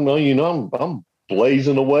 I'm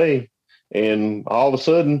blazing away, and all of a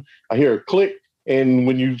sudden I hear a click, and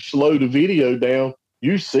when you slow the video down,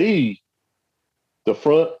 you see the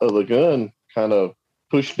front of the gun kind of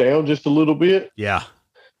pushed down just a little bit. Yeah.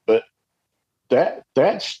 But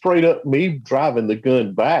that's straight up me driving the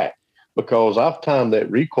gun back, because I've timed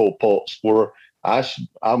that recoil pulse where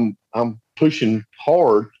I'm pushing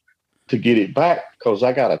hard to get it back, because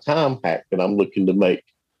I got a time hack that I'm looking to make.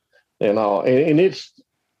 And it's,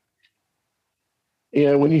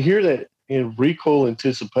 when you hear that in recoil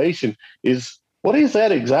anticipation, what is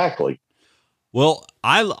that exactly? Well,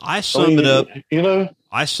 I sum it up.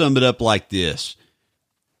 I sum it up like this: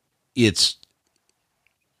 it's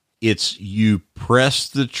you press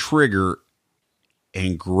the trigger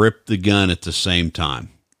and grip the gun at the same time,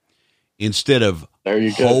 instead of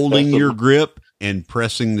holding your grip and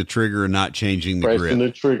pressing the trigger and not changing the grip. Pressing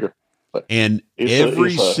the trigger. And It's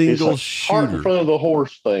every it's single a cart in shooter, front of the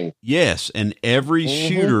horse thing. yes, and every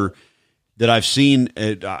shooter that I've seen,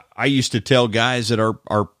 I used to tell guys at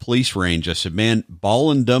our police range, I said, man, ball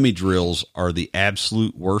and dummy drills are the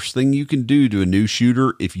absolute worst thing you can do to a new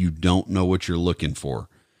shooter if you don't know what you're looking for.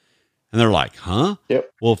 And they're like, huh?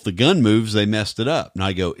 Yep. Well, if the gun moves, they messed it up. And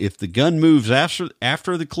I go, if the gun moves after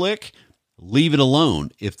the click, leave it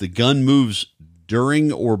alone. If the gun moves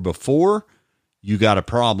during or before, you got a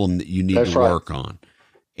problem that you need to work on.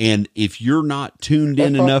 And if you're not tuned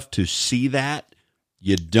in enough to see that,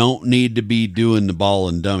 you don't need to be doing the ball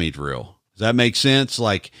and dummy drill. Does that make sense?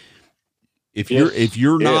 Like if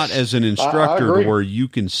you're not as an instructor to where you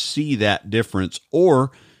can see that difference,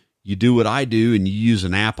 or you do what I do and you use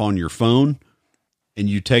an app on your phone and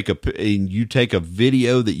you take a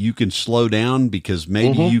video that you can slow down because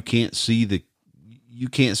maybe you can't see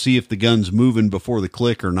if the gun's moving before the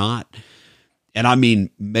click or not. And I mean,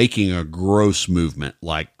 making a gross movement,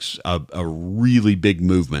 like a really big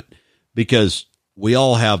movement, because we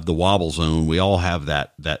all have the wobble zone. We all have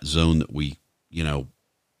that zone that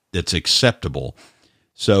that's acceptable.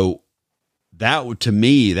 So to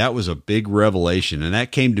me, that was a big revelation. And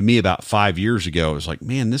that came to me about 5 years ago. It was like,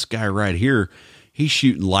 man, this guy right here, he's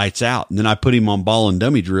shooting lights out. And then I put him on ball and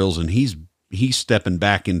dummy drills and he's stepping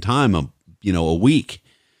back in time, a week.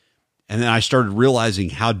 And then I started realizing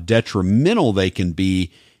how detrimental they can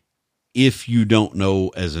be if you don't know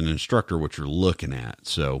as an instructor what you're looking at.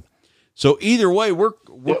 So either way,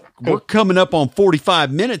 we're coming up on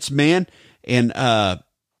 45 minutes, man. And,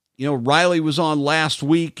 Riley was on last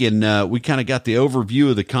week and we kind of got the overview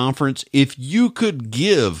of the conference. If you could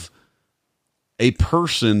give a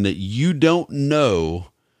person that you don't know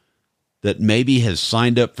that maybe has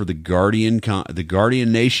signed up for the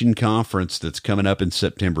Guardian Nation conference that's coming up in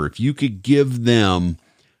September, if you could give them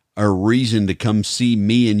a reason to come see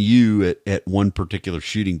me and you at one particular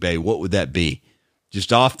shooting bay, what would that be?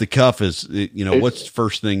 Just off the cuff, what's the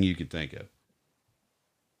first thing you could think of?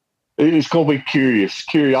 It's going to be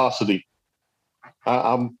curiosity.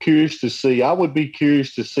 I'm curious to see. I would be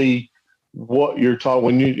curious to see what you're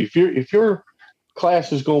talking. If your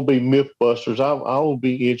class is going to be Mythbusters, I will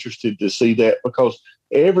be interested to see that, because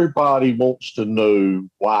everybody wants to know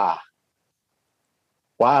why.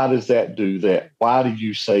 Why does that do that? Why do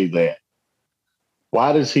you say that?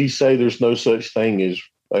 Why does he say there's no such thing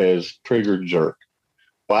as trigger jerk?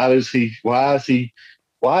 Why does he want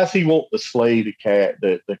to slay the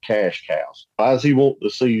cash cows? Why does he want to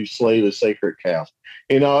see you slay the sacred cows?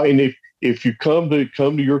 And if you come to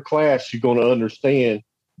your class, you're going to understand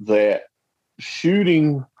that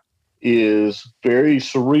shooting is very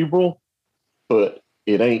cerebral, but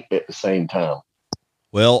it ain't at the same time.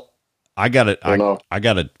 Well, I got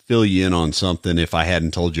to fill you in on something. If I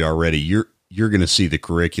hadn't told you already, you're going to see the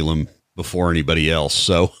curriculum before anybody else.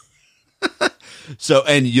 So,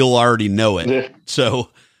 and you'll already know it. Yeah. So,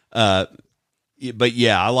 but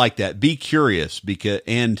yeah, I like that. Be curious,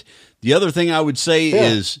 and the other thing I would say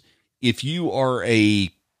is if you are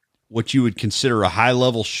what you would consider a high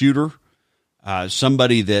level shooter,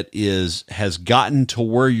 somebody that has gotten to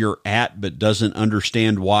where you're at, but doesn't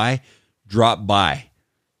understand why, drop by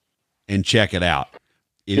and check it out.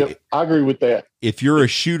 I agree with that. If you're a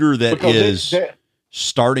shooter that is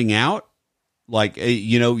starting out, like,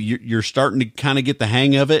 you're starting to kind of get the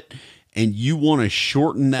hang of it and you want to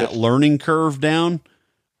shorten that learning curve down,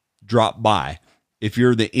 drop by. If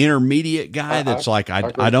you're the intermediate guy that's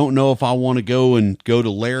I don't know if I want to go to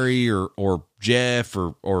Larry or Jeff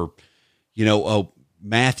or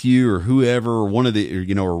Matthew or whoever, or one of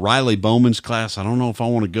the, or Riley Bowman's class, I don't know if I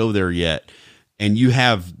want to go there yet. And you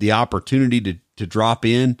have the opportunity to drop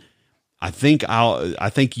in. I think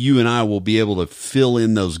you and I will be able to fill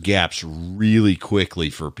in those gaps really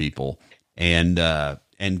quickly for people and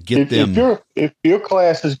get them. If your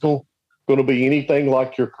class is going to be anything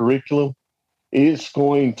like your curriculum, it's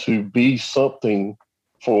going to be something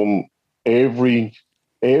from every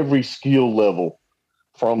skill level,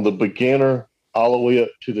 from the beginner all the way up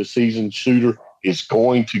to the seasoned shooter, is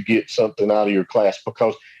going to get something out of your class,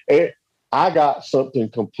 because I got something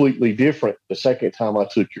completely different the second time I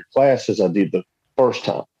took your class as I did the first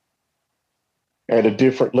time. At a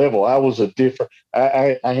different level. I was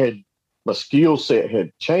I had, my skill set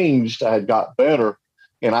had changed. I had got better,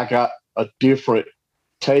 and I got a different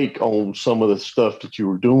take on some of the stuff that you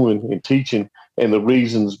were doing and teaching and the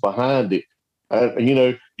reasons behind it.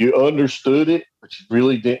 You understood it, but you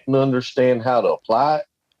really didn't understand how to apply it.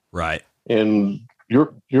 Right. And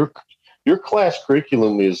your class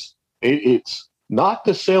curriculum it's not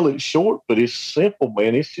to sell it short, but it's simple,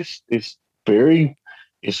 man. It's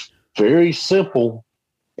very simple,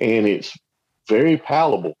 and it's very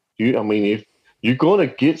palatable. If you're going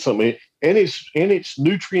to get something, and it's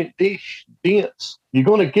nutrient dense, you're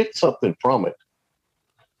going to get something from it.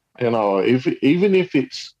 Even if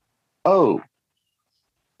it's, oh,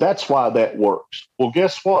 that's why that works. Well,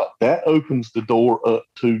 guess what? That opens the door up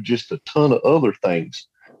to just a ton of other things,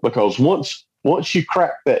 because once you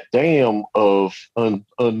crack that dam of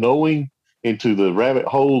unknowing into the rabbit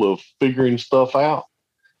hole of figuring stuff out,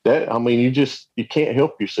 you can't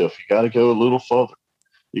help yourself. You got to go a little further.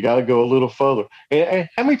 You got to go a little further. And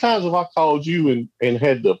how many times have I called you and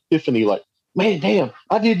had the epiphany, like, man, damn,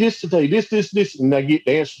 I did this today, this, and I get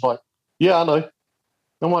the answers like, yeah, I know.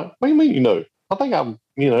 I'm like, what do you mean you know? I think I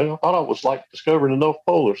thought I was like discovering the North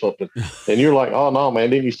Pole or something. And you're like, oh no, man,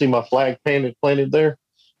 didn't you see my flag planted there?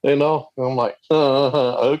 And I'm like,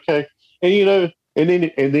 okay. And and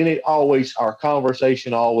then it always, our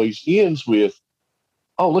conversation always ends with,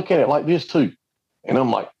 oh, look at it like this too. And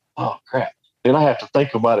I'm like, oh crap. Then I have to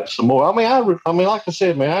think about it some more. Like I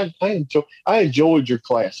said, man, I enjoyed your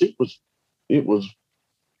class. It was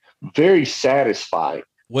very satisfying.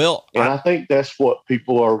 Well, and I think that's what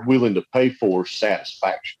people are willing to pay for,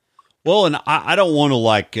 satisfaction. Well, and I don't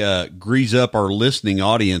want to grease up our listening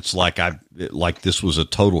audience like this was a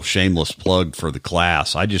total shameless plug for the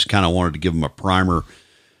class. I just kind of wanted to give them a primer.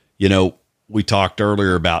 We talked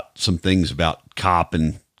earlier about some things about cop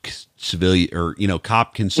and civilian, or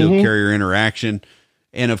cop concealed carrier interaction,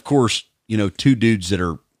 and of course, two dudes that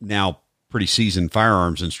are now pretty seasoned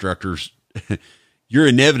firearms instructors. You're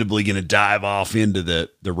inevitably going to dive off into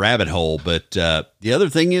the rabbit hole. But the other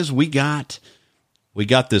thing is, we got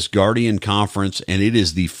this Guardian conference, and it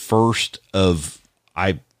is the first of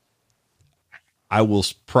I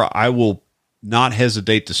will not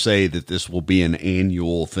hesitate to say that this will be an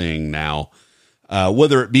annual thing now,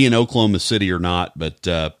 whether it be in Oklahoma City or not.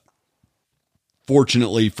 But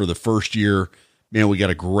fortunately for the first year, man, we got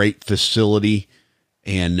a great facility,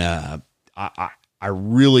 and I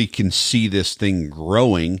really can see this thing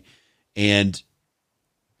growing. And,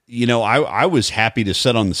 I was happy to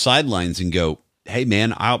sit on the sidelines and go, hey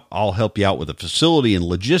man, I'll help you out with a facility and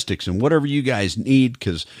logistics and whatever you guys need.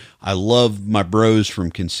 'Cause I love my bros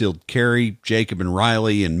from Concealed Carry, Jacob and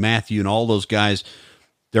Riley and Matthew and all those guys.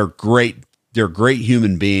 They're great. They're great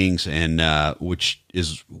human beings. And, which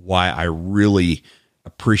is why I really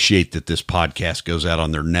appreciate that this podcast goes out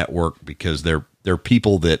on their network, because they're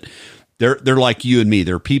people that they're like you and me.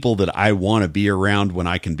 They're people that I want to be around when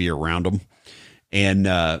I can be around them. And,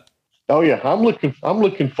 oh yeah, I'm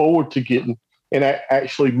looking forward to getting and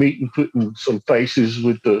actually putting some faces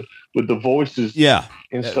with the voices,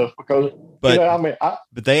 and stuff, because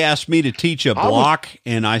but they asked me to teach a block,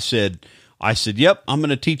 and I said, yep, I'm going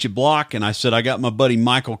to teach a block. And I said, I got my buddy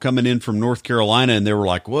Michael coming in from North Carolina, and they were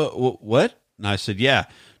like, what? And I said, yeah,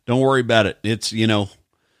 don't worry about it. It's,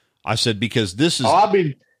 I said, because this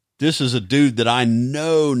is a dude that I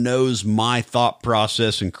know knows my thought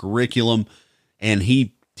process and curriculum, and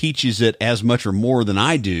he teaches it as much or more than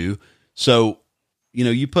I do. So,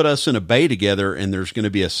 you put us in a bay together, and there's going to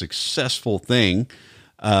be a successful thing.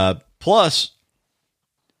 Plus,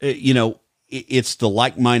 it's the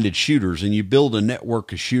like-minded shooters, and you build a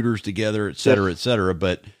network of shooters together, et cetera, et cetera.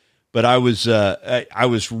 But I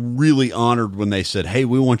was really honored when they said, hey,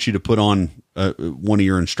 we want you to put on one of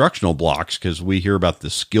your instructional blocks, because we hear about the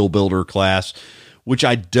Skill Builder class, which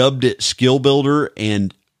I dubbed it Skill Builder,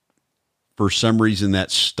 and for some reason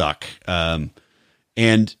that stuck.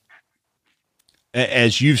 And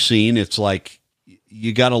as you've seen, it's like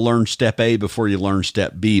you got to learn step A before you learn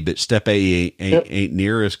step B, but step A ain't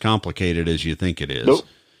near as complicated as you think it is. Nope.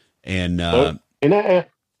 And I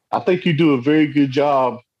think you do a very good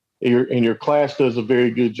job, and your class does a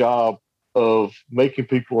very good job of making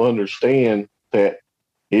people understand that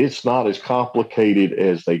it's not as complicated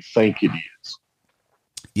as they think it is.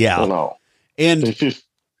 Yeah. And it's just,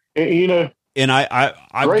 and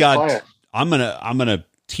I've got, class. I'm going to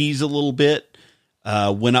tease a little bit.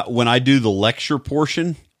 When I do the lecture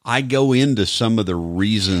portion, I go into some of the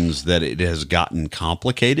reasons that it has gotten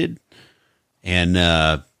complicated, and,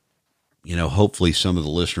 hopefully some of the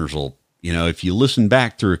listeners will, if you listen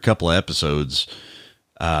back through a couple of episodes,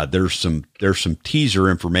 there's some teaser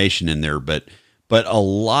information in there, but a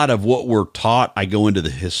lot of what we're taught, I go into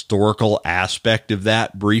the historical aspect of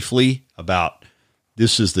that briefly, about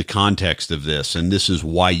this is the context of this, and this is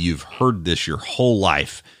why you've heard this your whole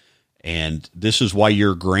life. And this is why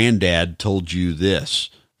your granddad told you this.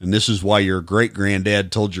 And this is why your great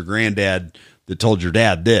granddad told your granddad that told your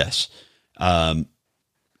dad this. And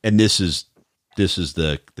this is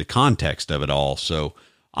the context of it all. So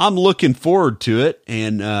I'm looking forward to it.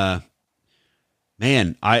 And,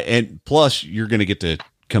 Man, and plus you're going to get to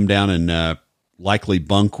come down and likely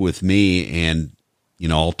bunk with me, and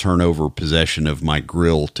I'll turn over possession of my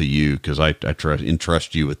grill to you because I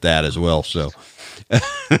entrust you with that as well. So,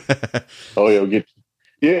 oh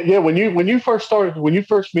yeah. When you first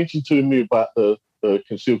mentioned to me about the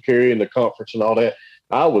concealed carry and the conference and all that,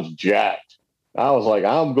 I was jacked. I was like,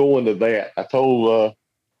 I'm going to that. I told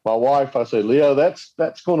my wife, I said, Leah,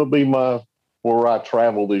 that's going to be where I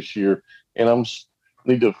travel this year, and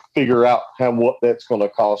need to figure out what that's going to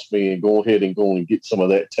cost me, and go ahead and get some of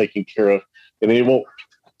that taken care of. And it won't,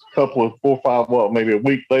 a couple of 4 or 5, maybe a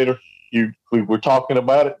week later, we were talking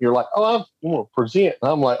about it. You're like, oh, I'm going to present.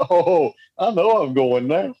 And I'm like, oh, I know I'm going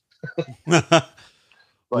now.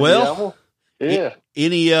 Well, yeah.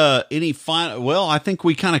 Any final? Well, I think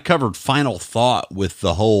we kind of covered final thought with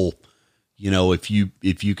the whole. If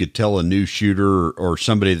you could tell a new shooter or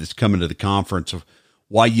somebody that's coming to the conference of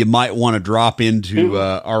why you might want to drop into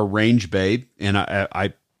our range bay, and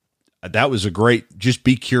I that was a great. Just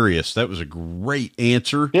be curious. That was a great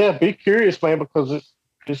answer. Yeah, be curious, man, because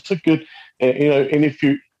it's a good. And if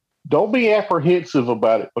you don't be apprehensive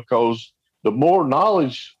about it, because the more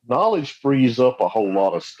knowledge frees up a whole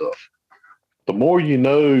lot of stuff. The more you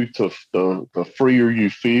know, the freer you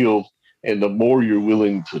feel, and the more you're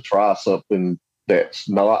willing to try something that's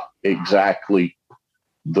not exactly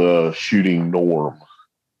the shooting norm.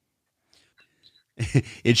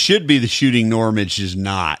 It should be the shooting norm. It's just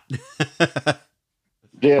not.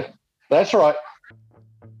 Yeah, that's right.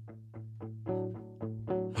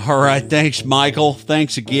 All right. Thanks, Michael.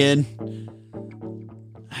 Thanks again.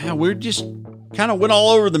 We're just kind of went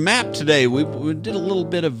all over the map today. We did a little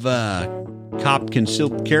bit of cop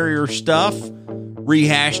concealed carrier stuff,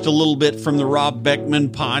 rehashed a little bit from the Rob Beckman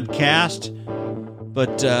podcast.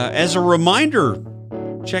 But as a reminder,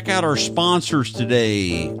 check out our sponsors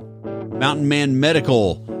today: Mountain Man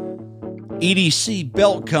Medical, EDC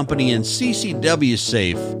Belt Company, and CCW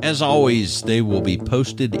Safe. As always, they will be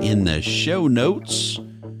posted in the show notes.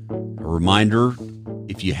 A reminder,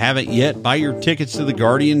 if you haven't yet, buy your tickets to the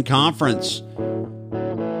Guardian Conference.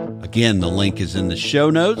 Again, the link is in the show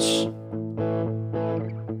notes.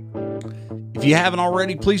 If you haven't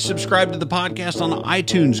already, please subscribe to the podcast on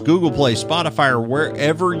iTunes, Google Play, Spotify, or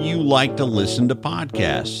wherever you like to listen to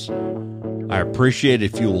podcasts. I appreciate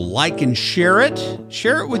it if you'll like and share it.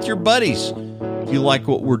 Share it with your buddies if you like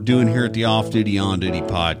what we're doing here at the Off Duty On Duty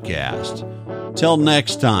podcast. Till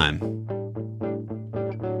next time,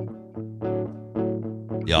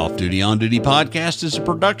 the Off Duty On Duty podcast is a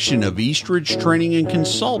production of Eastridge Training and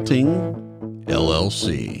Consulting,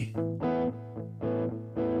 LLC.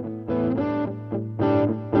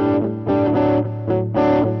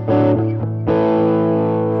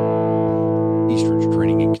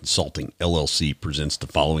 Consulting LLC presents the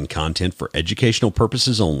following content for educational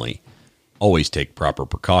purposes only. Always take proper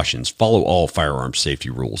precautions, follow all firearms safety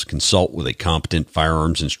rules, consult with a competent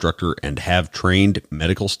firearms instructor, and have trained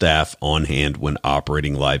medical staff on hand when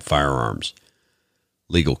operating live firearms.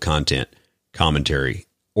 Legal content, commentary,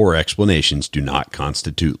 or explanations do not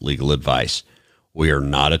constitute legal advice. We are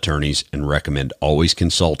not attorneys and recommend always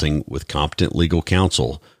consulting with competent legal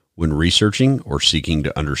counsel when researching or seeking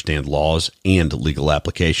to understand laws and legal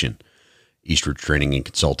application. Eastridge Training and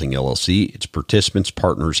Consulting LLC, its participants,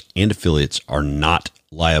 partners, and affiliates are not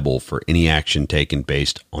liable for any action taken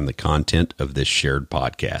based on the content of this shared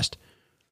podcast.